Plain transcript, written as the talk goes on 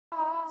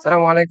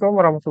Assalamualaikum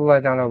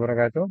warahmatullahi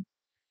wabarakatuh.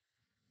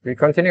 We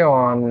continue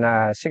on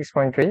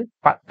 6.3,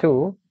 part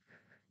 2,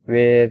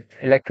 with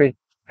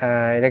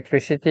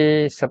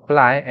electricity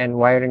supply and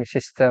wiring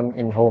system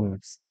in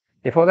homes.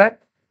 Before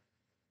that,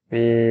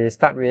 we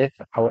start with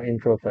our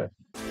intro first.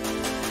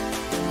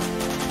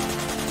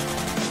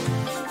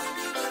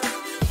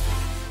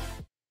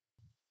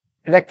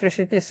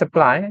 Electricity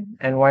supply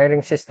and wiring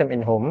system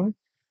in home.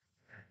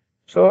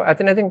 So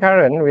alternating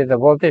current with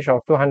a voltage of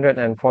 240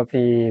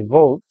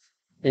 volts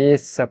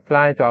is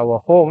supplied to our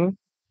home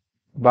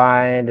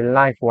by the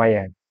live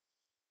wire.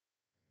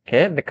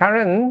 Okay, the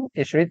current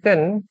is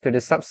written to the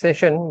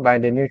substation by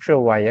the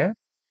neutral wire,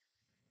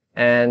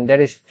 and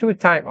there is two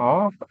type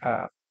of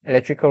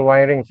electrical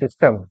wiring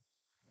system.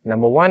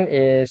 Number one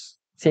is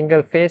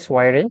single phase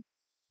wiring,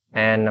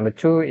 and number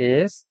two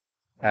is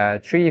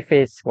three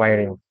phase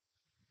wiring.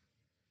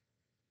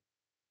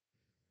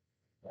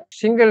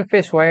 Single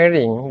phase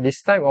wiring,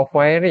 this type of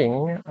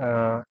wiring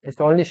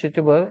is only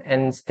suitable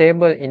and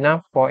stable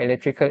enough for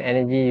electrical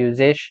energy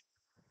usage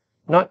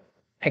not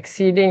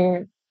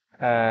exceeding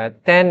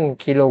 10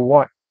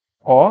 kilowatt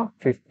or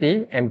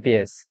 50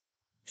 amperes.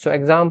 So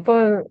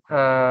example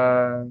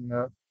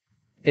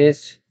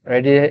is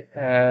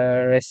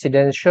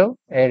residential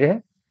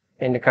area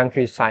in the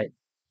countryside.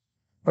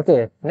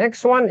 Okay,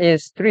 next one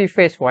is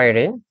three-phase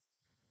wiring.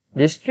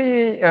 This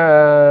three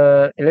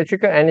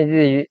electrical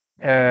energy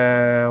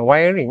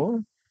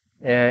wiring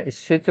is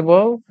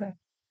suitable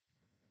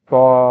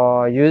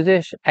for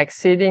usage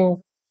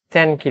exceeding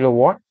 10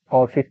 kilowatt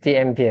or 50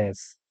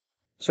 amperes.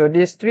 So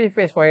this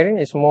three-phase wiring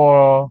is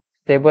more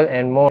stable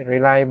and more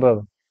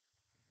reliable.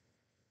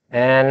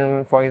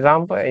 And for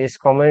example, is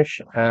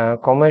commercial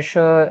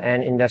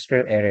and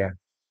industrial area.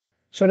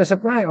 So the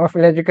supply of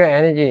electrical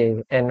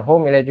energy and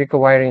home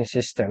electrical wiring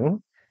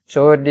system.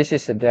 So this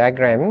is a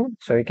diagram.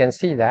 So you can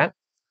see that.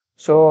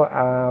 So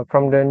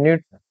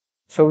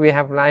so we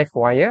have live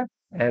wire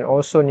and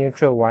also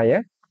neutral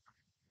wire.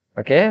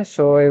 Okay,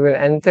 so it will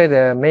enter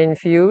the main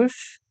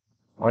fuse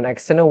on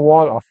external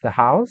wall of the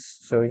house.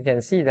 So you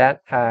can see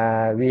that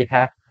we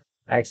have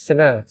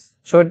external.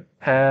 So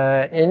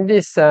in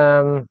this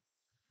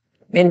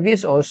main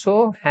fuse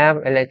also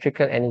have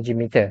electrical energy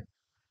meter.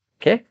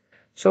 Okay,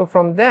 so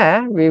from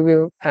there we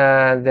will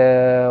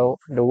the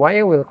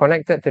wire will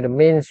connected to the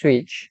main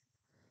switch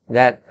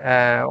that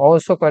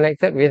also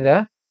connected with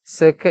a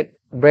circuit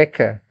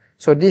breaker.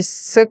 So this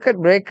circuit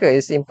breaker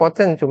is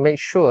important to make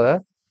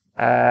sure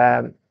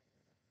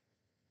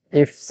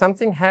if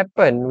something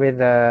happen with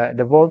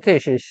the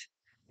voltage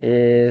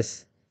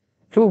is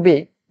too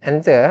big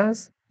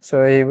enters,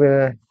 so it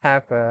will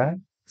have a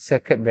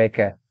circuit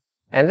breaker.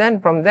 And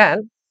then from that,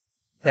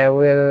 they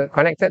will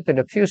connect it to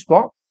the fuse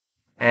box,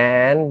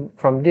 and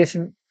from this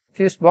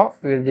fuse box,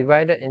 we'll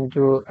divide it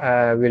into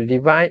we'll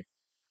divide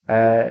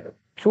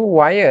two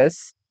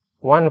wires,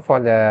 one for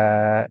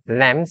the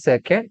lamp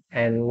circuit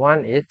and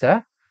one is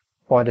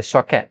for the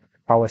socket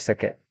power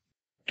circuit.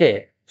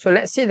 Okay, so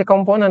let's see the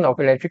component of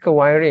electrical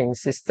wiring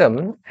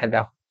system at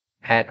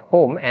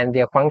home, and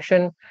their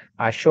function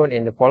are shown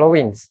in the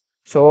following.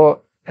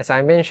 So as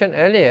I mentioned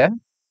earlier,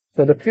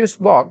 so the fuse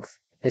box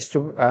is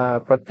to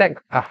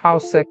protect a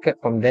house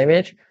circuit from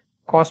damage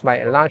caused by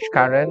a large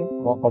current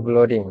or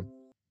overloading.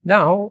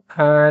 Now,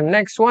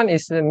 next one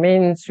is the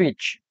main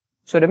switch.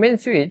 So the main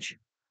switch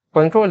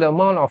control the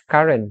amount of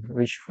current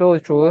which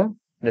flows through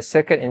the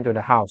circuit into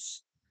the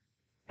house.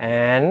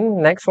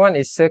 And next one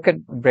is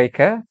circuit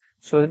breaker.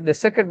 So the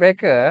circuit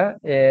breaker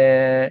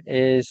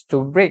is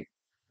to break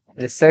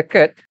the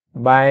circuit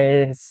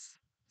by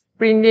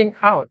springing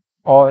out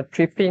or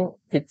tripping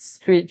its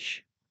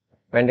switch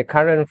when the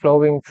current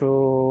flowing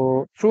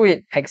through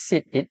it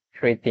exceed its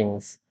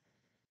ratings.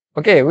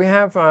 Okay, we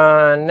have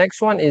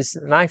next one is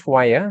live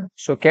wire.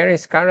 So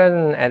carries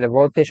current at a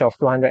voltage of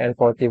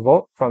 240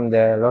 volt from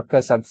the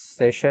local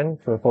substation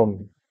to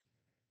home.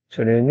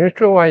 So the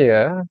neutral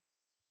wire,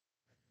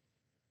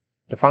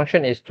 the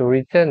function is to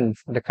return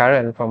the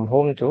current from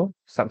home to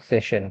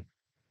substation.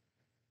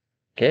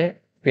 Okay,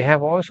 we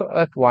have also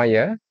earth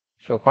wire,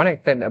 so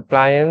connected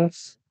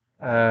appliances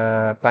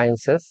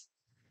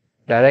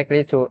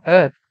directly to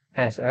earth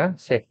as a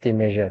safety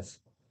measures.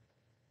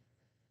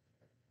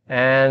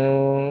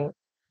 And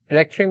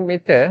electric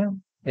meter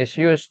is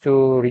used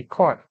to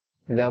record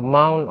the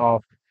amount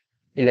of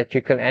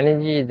electrical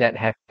energy that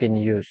have been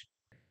used.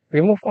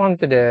 We move on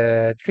to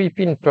the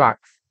 3-pin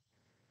plugs.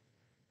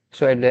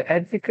 So the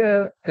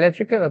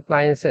electrical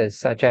appliances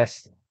such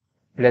as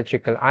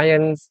electrical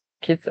irons,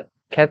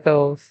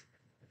 kettles,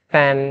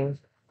 fans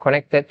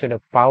connected to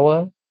the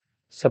power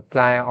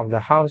supply of the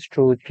house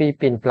through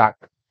 3-pin plug.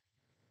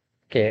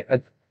 Okay, a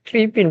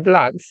 3-pin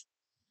plugs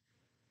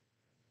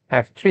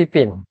have 3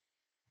 pins,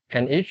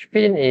 and each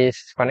pin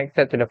is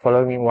connected to the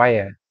following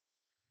wire.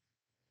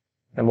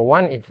 Number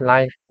one is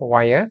live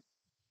wire,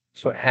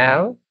 so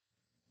L,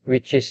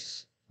 which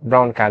is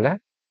brown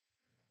color.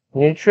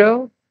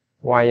 Neutral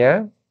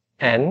wire,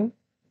 N,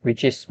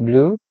 which is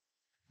blue,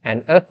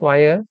 and earth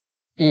wire,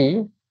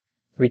 E,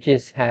 which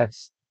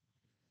has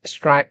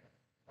stripe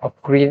of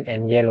green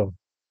and yellow.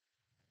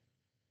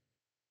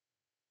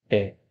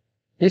 Okay,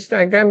 this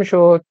diagram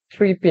shows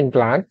 3-pin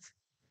plugs.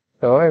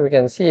 So we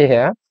can see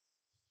here.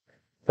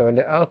 So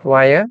the earth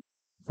wire,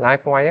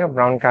 live wire,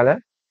 brown color,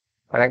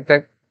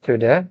 connected to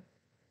the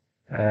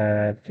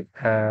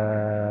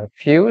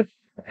fuse,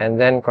 and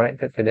then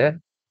connected to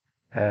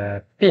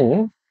the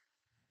pin.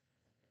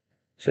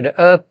 So the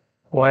earth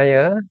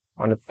wire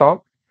on the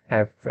top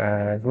have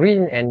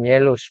green and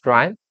yellow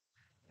stripe,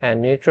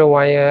 and neutral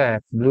wire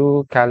have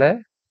blue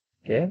color.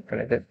 Okay,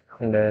 connected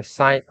on the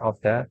side of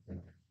the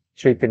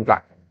 3-pin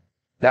plug.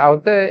 The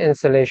outer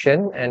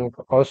insulation, and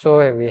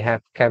also we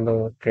have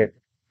cable grip.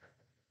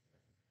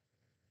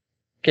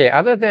 Okay,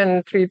 other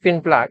than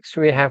 3-pin plugs,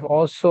 we have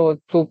also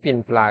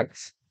 2-pin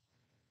plugs.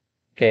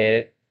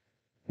 Okay,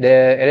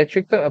 the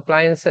electrical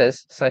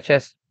appliances such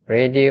as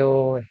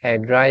radio,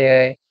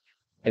 hairdryer,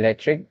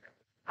 electric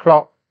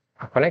clock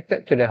are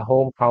connected to the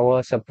home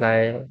power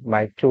supply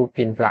by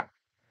 2-pin plug.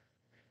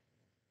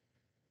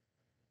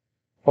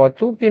 For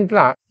 2-pin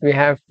plug, we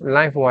have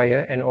live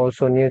wire and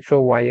also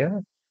neutral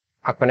wire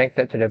are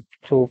connected to the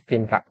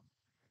 2-pin plug.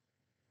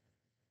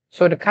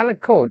 So the color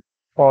code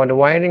for the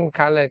wiring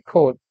color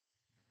code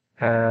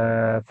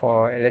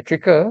for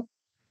electrical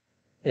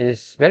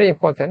is very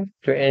important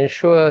to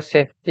ensure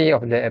safety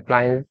of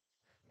the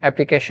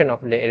application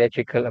of the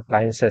electrical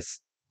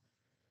appliances.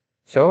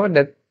 So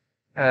that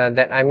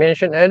I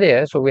mentioned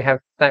earlier, so we have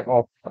type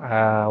of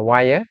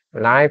wire,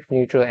 live,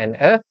 neutral, and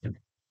earth,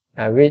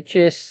 which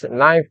is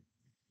live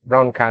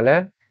brown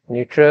color,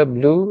 neutral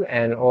blue,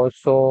 and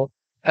also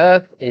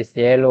earth is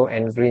yellow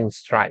and green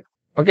stripe.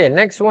 Okay,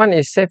 next one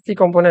is safety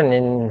component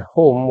in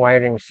home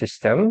wiring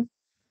system.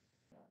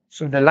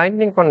 So the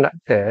lightning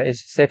conductor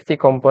is a safety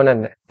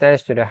component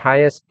attached to the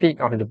highest peak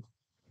of the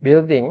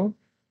building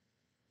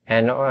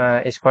and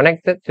is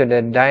connected to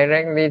the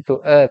directly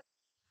to earth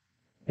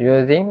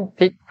using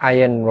thick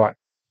iron rod.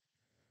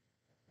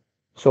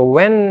 So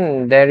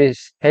when there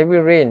is heavy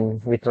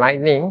rain with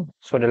lightning,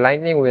 so the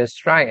lightning will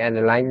strike at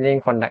the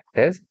lightning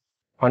conductors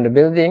on the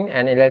building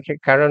and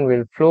electric current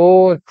will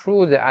flow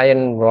through the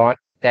iron rod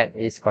that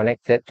is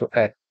connected to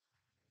earth.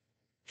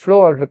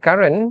 Flow of the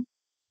current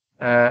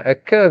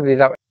occurs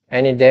without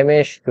any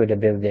damage to the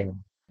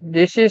building.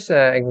 This is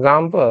an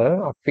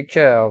example of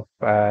picture of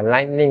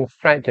lightning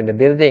strike to the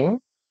building,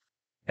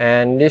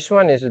 and this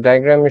one is a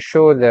diagram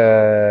show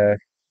the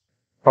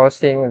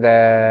causing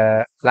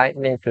the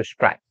lightning to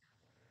strike.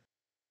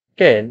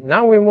 Okay,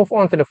 now we move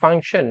on to the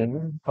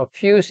function of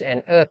fuse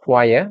and earth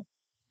wire.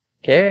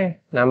 Okay,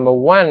 number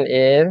one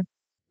is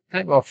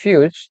type of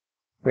fuse.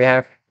 We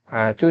have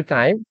two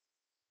types.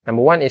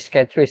 Number one is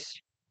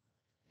cartridge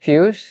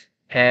fuse,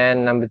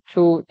 and number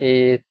two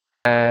is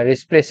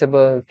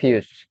replaceable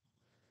fuse.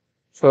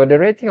 So the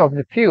rating of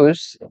the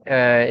fuse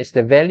is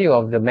the value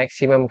of the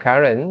maximum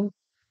current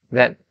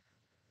that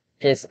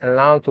is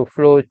allowed to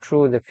flow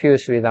through the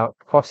fuse without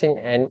causing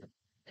any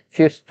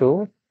fuse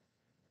to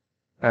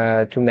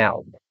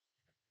melt.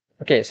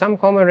 Okay, some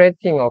common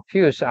rating of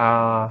fuse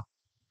are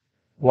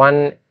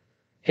 1A,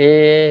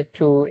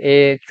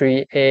 2A,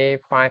 3A,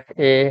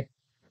 5A,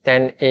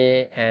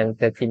 10A, and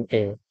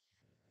 13A.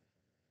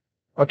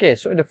 Okay,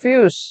 so the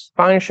fuse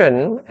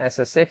function as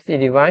a safety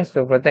device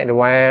to protect the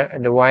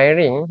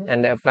wiring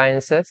and the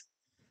appliances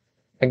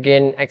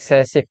against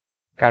excessive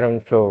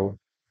current flow.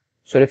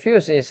 So the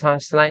fuse is a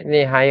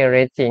slightly higher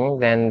rating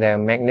than the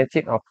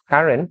magnetic of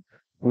current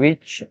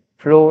which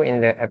flow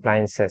in the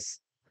appliances.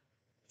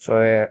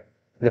 So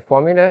the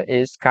formula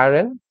is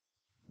current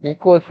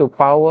equal to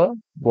power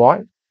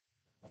watt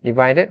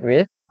divided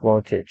with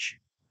voltage.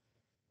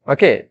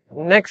 Okay,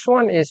 next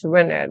one is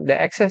when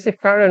the excessive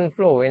current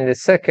flow in the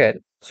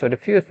circuit, so the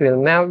fuse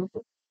will melt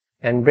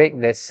and break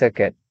the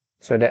circuit.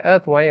 So the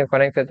earth wire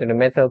connected to the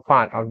metal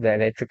part of the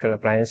electrical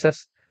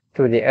appliances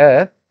to the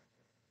earth,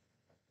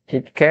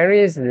 it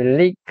carries the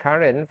lead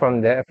current from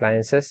the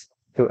appliances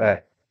to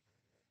earth.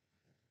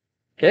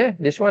 Okay,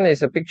 this one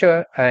is a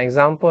picture,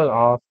 example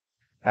of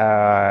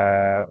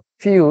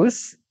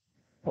fuse.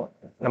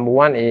 Number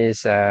one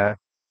is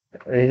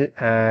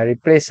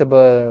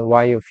replaceable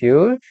wire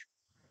fuse,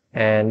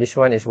 and this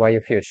one is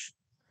wire fuse.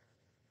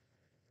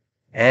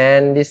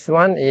 And this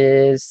one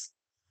is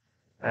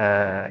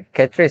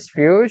cartridge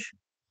fuse,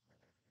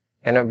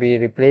 cannot be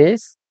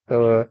replaced.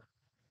 So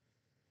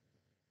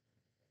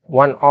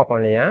one off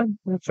only.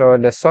 So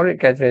the solid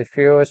cartridge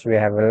fuse, we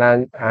have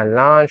a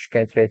large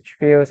cartridge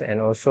fuse and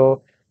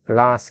also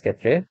glass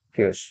cartridge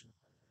fuse.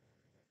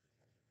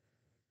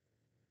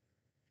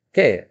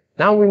 Okay,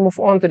 now we move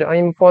on to the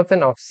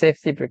importance of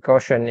safety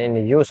precaution in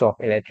the use of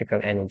electrical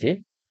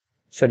energy.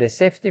 So the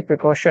safety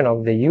precaution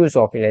of the use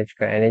of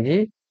electrical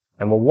energy,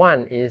 number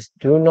one is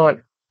do not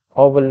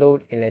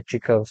overload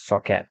electrical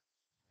socket.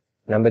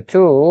 Number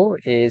two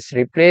is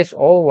replace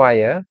all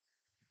wire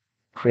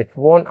with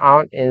worn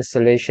out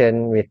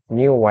insulation with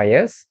new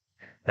wires.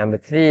 Number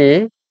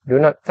three, do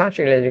not touch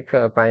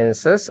electrical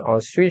appliances or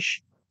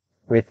switch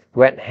with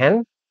wet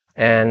hand.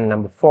 And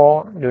number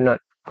four, do not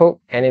hook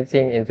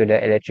anything into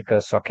the electrical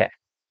socket.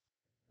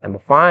 Number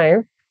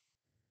five,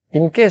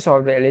 In case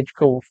of the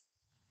electrical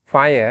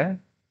fire,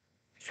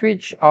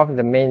 switch off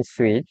the main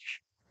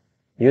switch.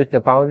 Use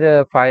the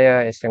powder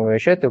fire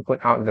extinguisher to put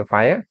out the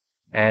fire,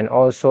 and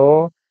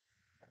also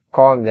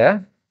call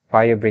the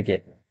fire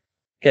brigade.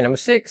 Okay, number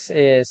 6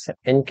 is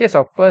in case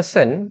of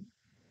person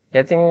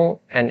getting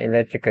an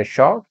electrical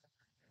shock.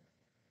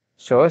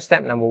 So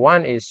step number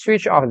 1 is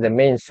switch off the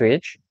main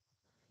switch.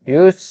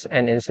 Use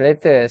an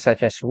insulator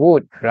such as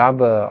wood,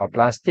 rubber, or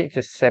plastic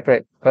to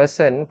separate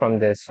person from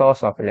the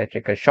source of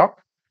electrical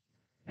shock.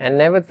 And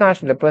never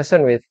touch the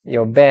person with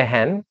your bare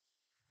hand.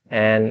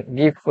 And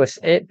give first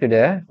aid to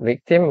the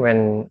victim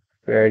when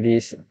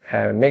already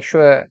make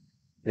sure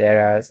they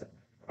are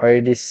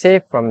already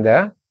safe from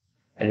the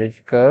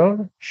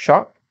electrical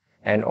shock,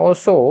 and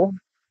also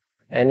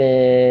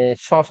any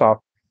source of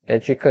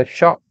electrical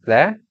shock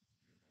there,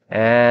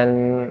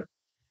 and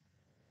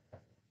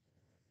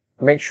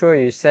make sure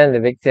you send the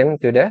victim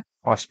to the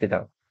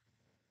hospital.